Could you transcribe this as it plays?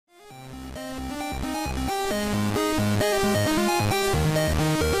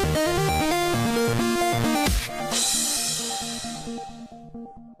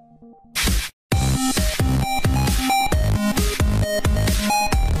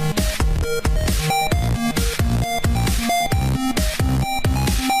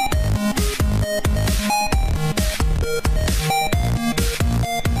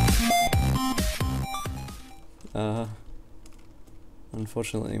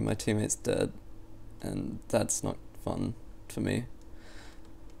Unfortunately, my teammate's dead, and that's not fun for me.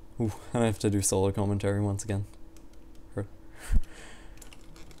 Ooh, and I have to do solo commentary once again.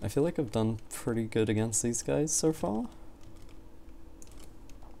 I feel like I've done pretty good against these guys so far.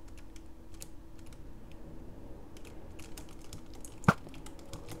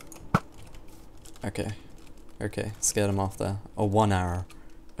 Okay. Okay, scared him off there. Oh, 1 hour.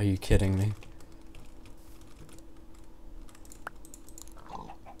 Are you kidding me?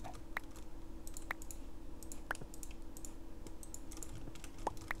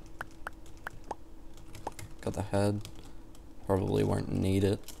 Got the head. Probably won't need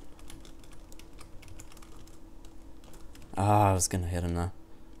it. Ah, I was gonna hit him there.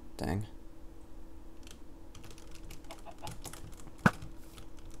 Dang.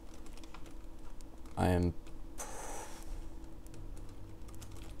 I am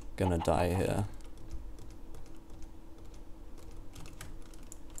gonna die here.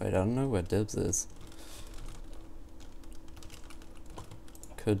 Wait, I don't know where Dibs is.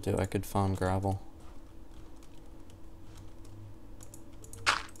 I could farm gravel.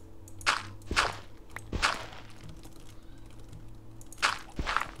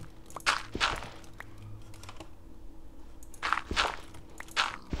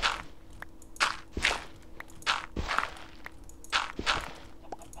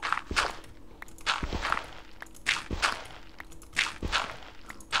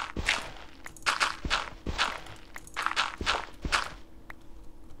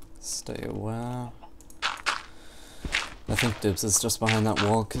 Stay aware. I think Dibs is just behind that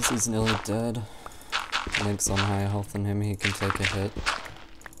wall because he's nearly dead. Nick's on higher health than him, he can take a hit.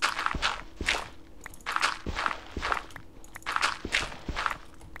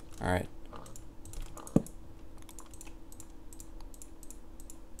 Alright.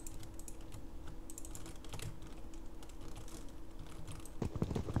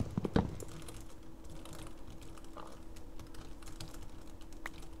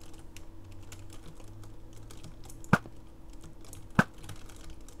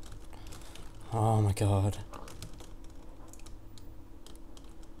 Oh my god.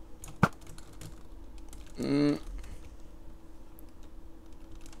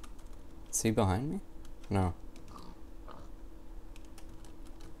 Is he behind me? No.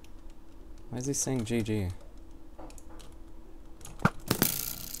 Why is he saying GG?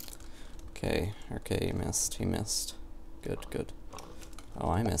 Okay, okay, he missed. Good, good. Oh,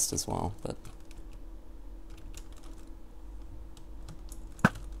 I missed as well, but...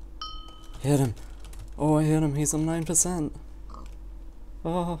 Hit him! Oh, I hit him, he's on 9%!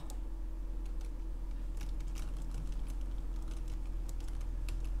 Oh!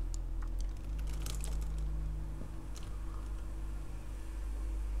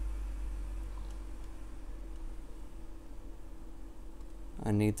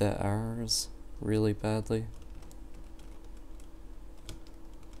 I need the arrows really badly.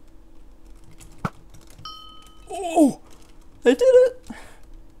 Oh! I did it!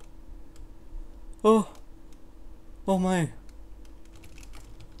 Oh! Oh my!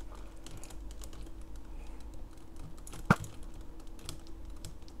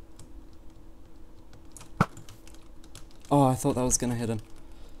 Oh, I thought that was gonna hit him.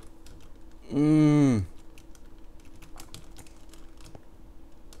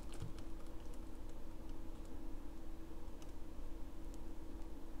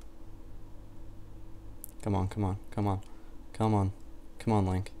 Come on, come on, come on, come on, come on,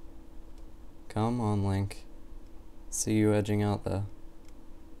 Link. Come on, Link. See you edging out there.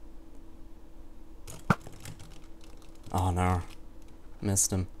 Oh no.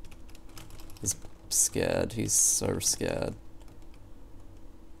 Missed him. He's scared. He's so scared.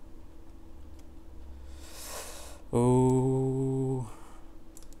 Oh.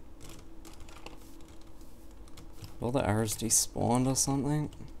 Will the arrows despawned or something?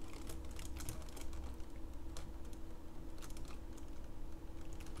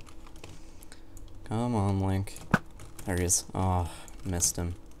 Come on, Link. There he is. Oh, missed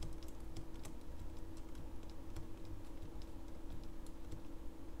him.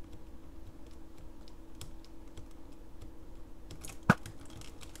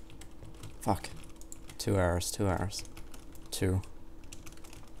 Fuck. 2 hours, 2 hours. 2.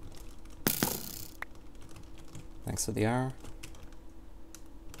 Thanks for the hour.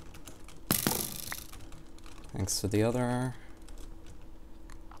 Thanks for the other hour.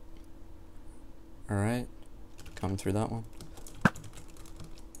 Alright. Coming through that one.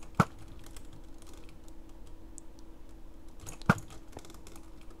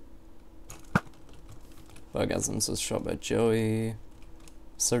 Bugasms was shot by Joey.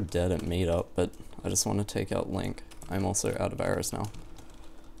 So dead at meetup, but I just want to take out Link. I'm also out of arrows now.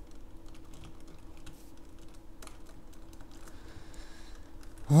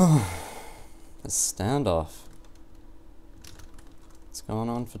 This standoff. It's going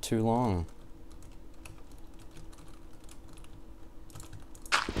on for too long.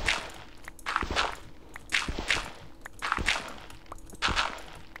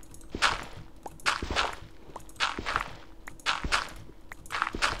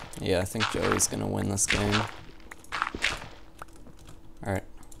 Yeah, I think Joey's gonna win this game. Alright.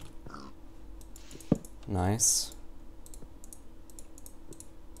 Nice.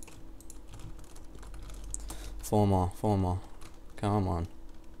 4 more, 4 more. Come on.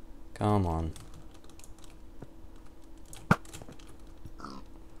 Come on.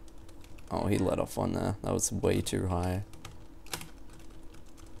 Oh, he let off one there. That was way too high.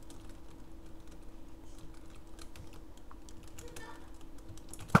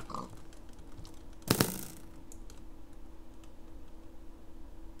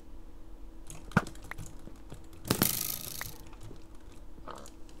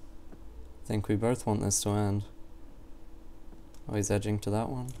 I think we both want this to end. Oh, he's edging to that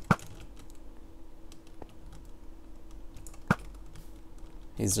one.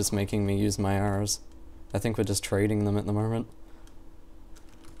 He's just making me use my arrows. I think we're just trading them at the moment.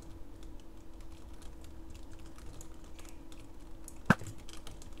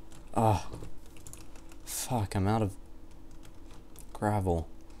 Ah. Oh. Fuck, I'm out of gravel.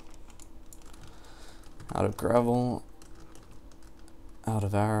 Out of gravel. Out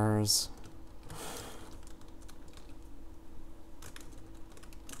of arrows.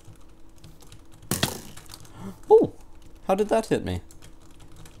 Oh! How did that hit me?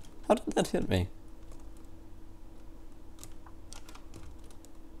 How did that hit me?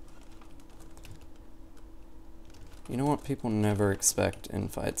 You know what people never expect in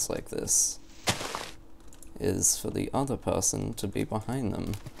fights like this? Is for the other person to be behind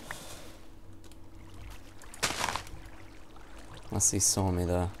them. Unless he saw me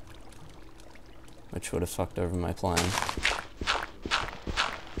there. Which would have fucked over my plan.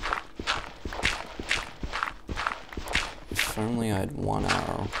 If only I had 1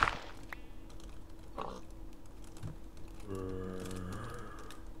 arrow.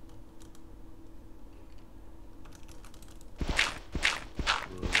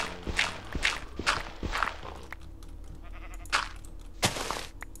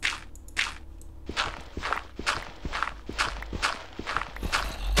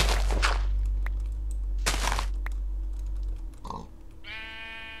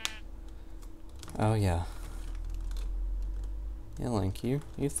 Oh yeah. Yeah, Link, you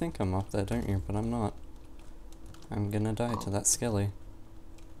think I'm up there, don't you? But I'm not. I'm gonna die to that skelly.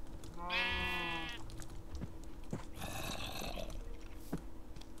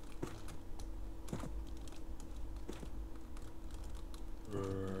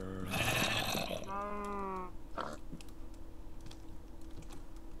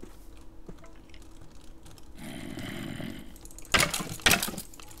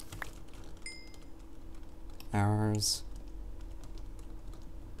 Arrows.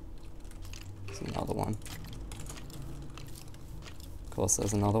 There's another one. Of course,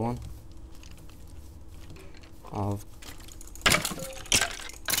 there's another one. Oh,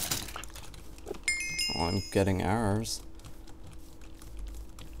 I'm getting arrows.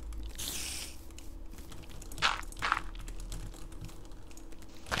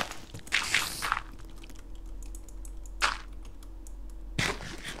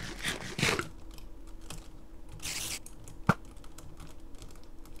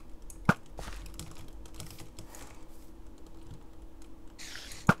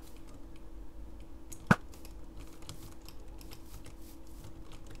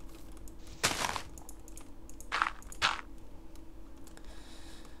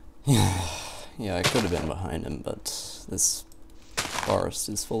 Yeah, I could have been behind him, but this forest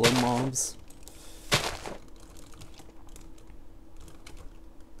is full of mobs.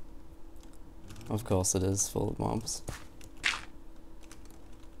 Of course it is full of mobs.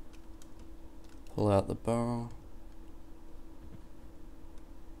 Pull out the bow.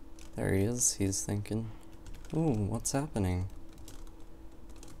 There he is, he's thinking, ooh, what's happening?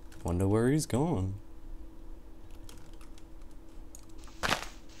 Wonder where he's going.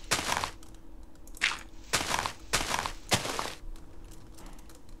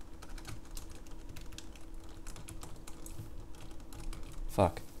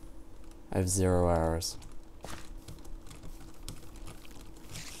 Fuck. I have 0 arrows.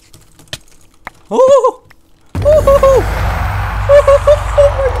 Oh! Oh! Oh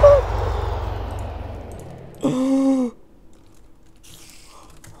my god! Oh!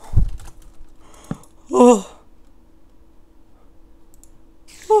 Oh!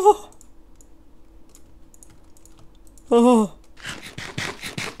 Oh!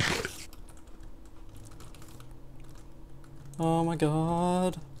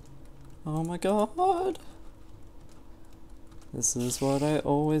 god. Oh my god. This is what I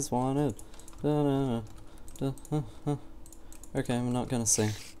always wanted. Okay, I'm not gonna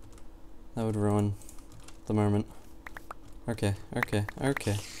sing. That would ruin the moment. Okay.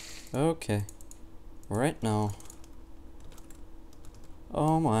 Right now.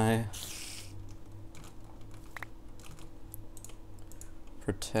 Oh my.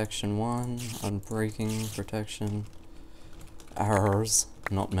 Protection 1, unbreaking, protection. Arrows,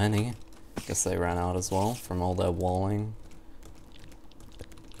 not many. Guess they ran out as well from all their walling.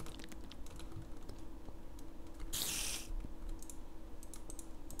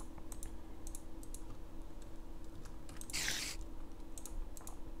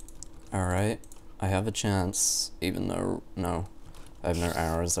 Alright, I have a chance, even though, no, I have no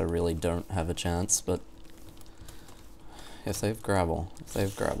arrows, I really don't have a chance, but if they have gravel,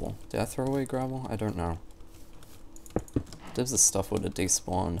 did I throw away gravel? I don't know. Dibs' stuff would have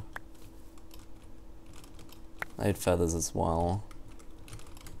despawned. I had feathers as well.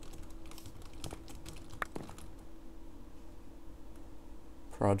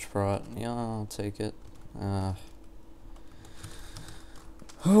 Prot, yeah, I'll take it.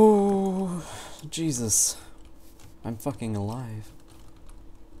 Oh, Jesus. I'm fucking alive.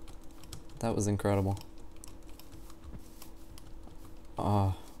 That was incredible.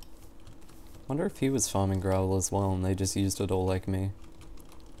 Wonder if he was farming gravel as well and they just used it all like me.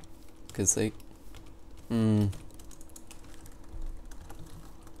 Cause they... I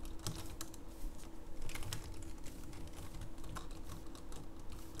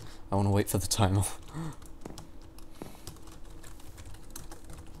wanna wait for the timer.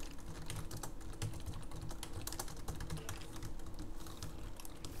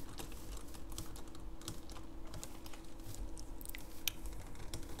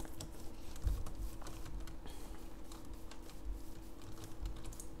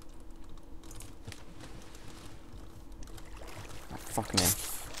 Fuck me.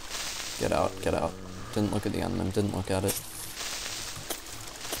 Get out. Didn't look at the emblem, didn't look at it.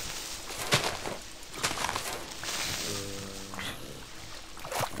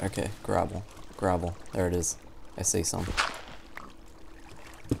 Okay, gravel. There it is. I see some.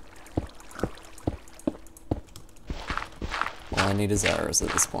 All I need is arrows at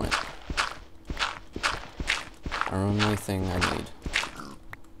this point. Our only thing I need.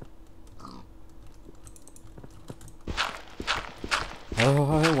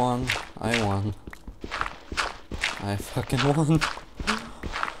 Oh, I won. I fucking won.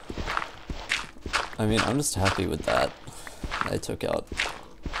 I mean, I'm just happy with that. I took out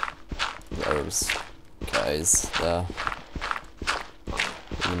those guys there.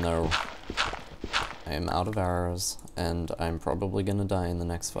 Even though I am out of arrows, and I'm probably gonna die in the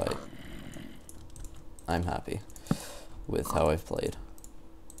next fight. I'm happy with how I've played.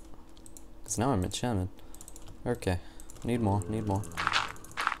 Because now I'm enchanted. Okay. Need more.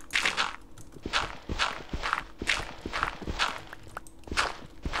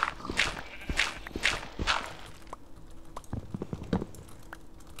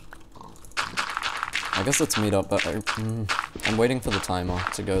 I guess let's meet up, but I'm waiting for the timer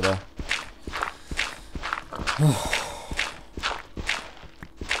to go there.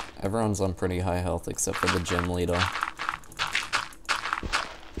 Everyone's on pretty high health except for the gym leader.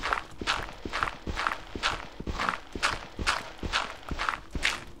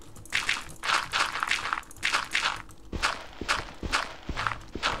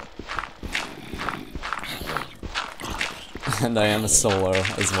 And I am a solo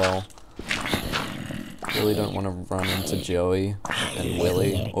as well. Really don't want to run into Joey and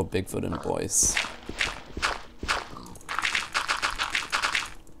Willy or Bigfoot and Boyce.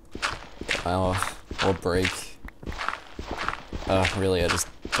 Or Break. Really, I just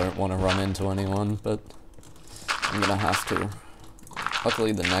don't want to run into anyone, but I'm gonna have to.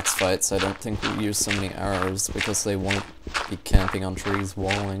 Luckily, the next fights, I don't think we'll use so many arrows because they won't be camping on trees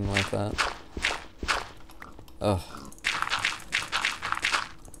walling like that. Ugh.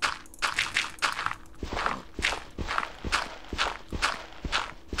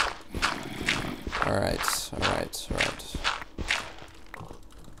 Alright.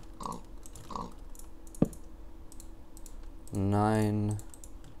 9.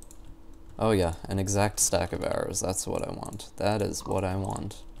 Oh yeah, an exact stack of arrows, that's what I want. That is what I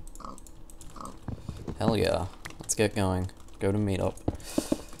want. Hell yeah, let's get going. Go to meetup.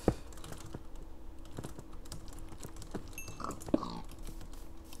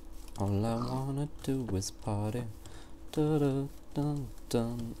 All I wanna do is party. Dun.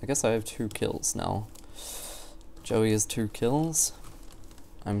 I guess I have 2 kills now. Joey has 2 kills.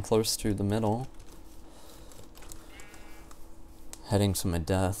 I'm close to the middle. heading to my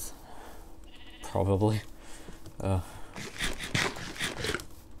death. Probably. Yeah.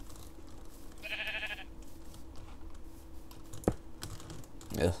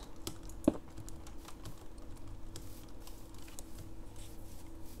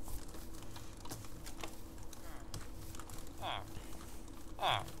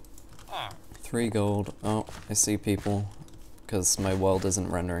 Three gold. Oh, I see people. Because my world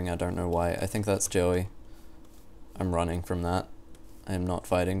isn't rendering, I don't know why. I think that's Joey. I'm running from that. I am not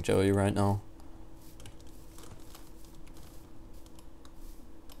fighting Joey right now.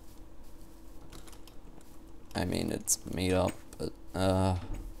 I mean, it's meet up, but, yeah,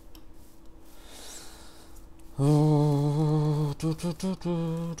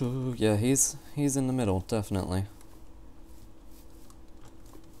 he's in the middle, definitely.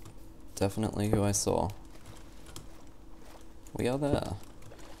 Definitely who I saw. We are there.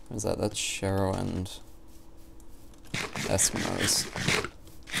 Who's that? That's Cheryl and Eskimos.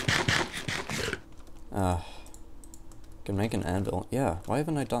 Can make an anvil. Yeah, why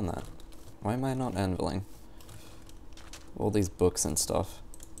haven't I done that? Why am I not anviling? All these books and stuff.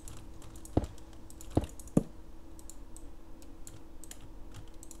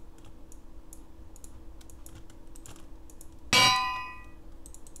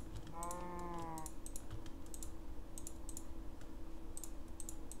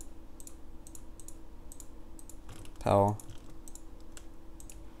 Power.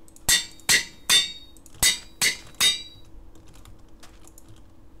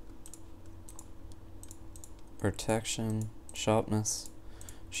 Protection, sharpness,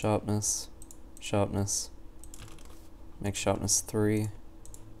 sharpness, sharpness. Make sharpness 3.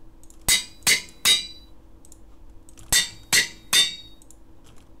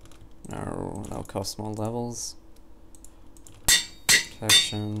 No, that'll cost more levels.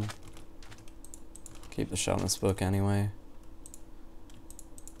 Protection. Keep the sharpness book anyway.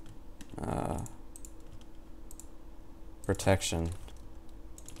 Protection.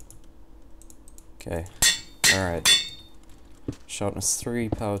 Okay. Alright. Sharpness 3,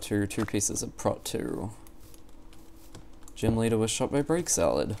 power 2, 2 pieces of prot 2. Gym leader was shot by Break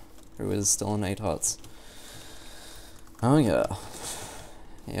Salad, who is still on 8 hearts. Oh yeah.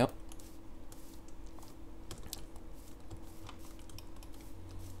 Yep.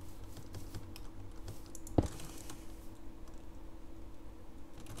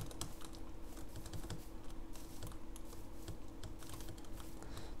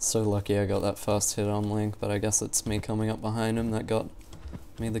 So lucky I got that first hit on Link, but I guess it's me coming up behind him that got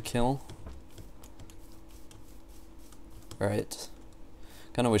me the kill. Right.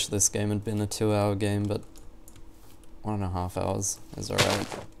 Kinda wish this game had been a 2-hour game, but 1.5 hours is alright.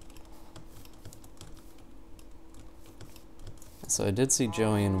 So I did see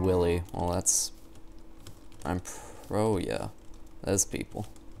Joey and Willy. Well, that's... yeah. There's people.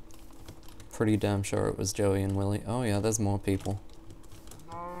 Pretty damn sure it was Joey and Willy. Oh yeah, there's more people.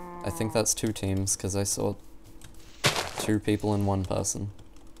 I think that's 2 teams, because I saw 2 people and 1 person.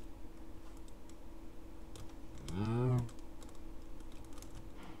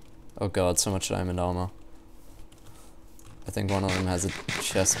 Oh god, so much diamond armor. I think one of them has a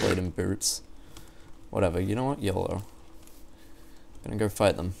chest plate and boots. Whatever, you know what? YOLO. Gonna go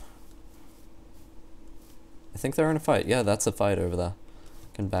fight them. I think they're in a fight. Yeah, that's a fight over there.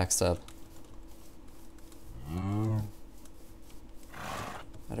 Can backstab.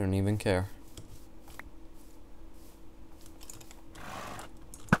 I don't even care.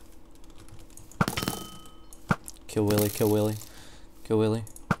 Kill Willy, kill Willy. Kill Willy.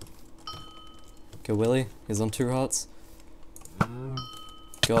 Kill Willy. He's on 2 hearts.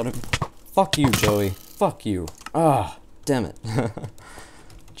 Got him. Fuck you, Joey. Fuck you. Ah, damn it.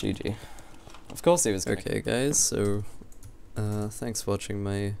 GG. Of course he was gonna. Okay, guys, so thanks for watching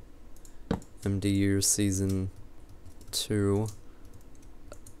my MDU Season 2.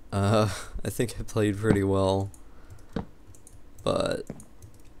 I think I played pretty well, but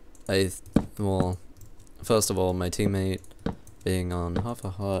well, first of all, my teammate being on half a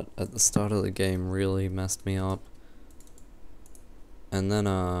heart at the start of the game really messed me up, and then,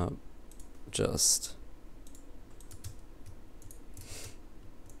 just...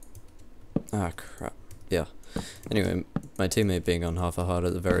 ah, crap. Yeah. Anyway, my teammate being on half a heart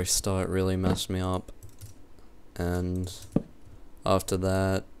at the very start really messed me up, and after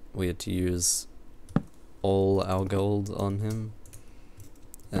that, we had to use all our gold on him,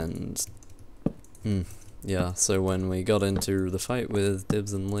 and yeah, so when we got into the fight with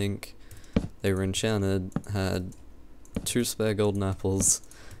Dibs and Link, they were enchanted, had 2 spare golden apples,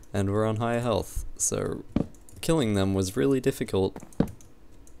 and were on high health, so killing them was really difficult,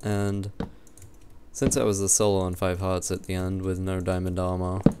 and Since I was a solo on 5 hearts at the end with no diamond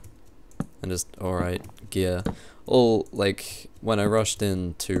armor and just alright gear, like, when I rushed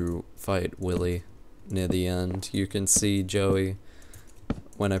in to fight Willy near the end, you can see Joey,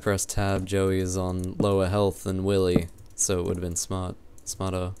 when I press tab, Joey is on lower health than Willy, so it would have been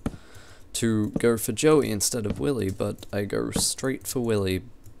smarter to go for Joey instead of Willy, but I go straight for Willy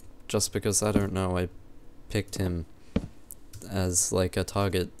just because, I don't know, I picked him as like a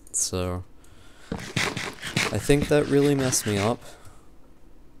target, so I think that really messed me up,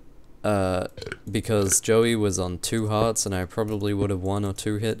 because Joey was on 2 hearts and I probably would have 1 or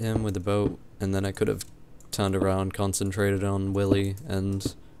 2 hit him with the bow, and then I could have turned around, concentrated on Willy,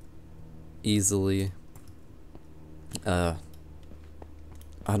 and easily, I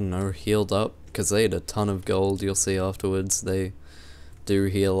don't know, healed up, because they had a ton of gold. You'll see afterwards they do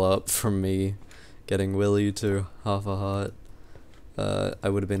heal up from me getting Willy to half a heart. I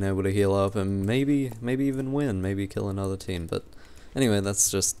would have been able to heal up and maybe even win, maybe kill another team, but anyway,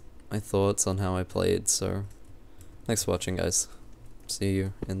 that's just my thoughts on how I played, so thanks for watching, guys. See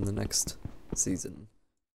you in the next season.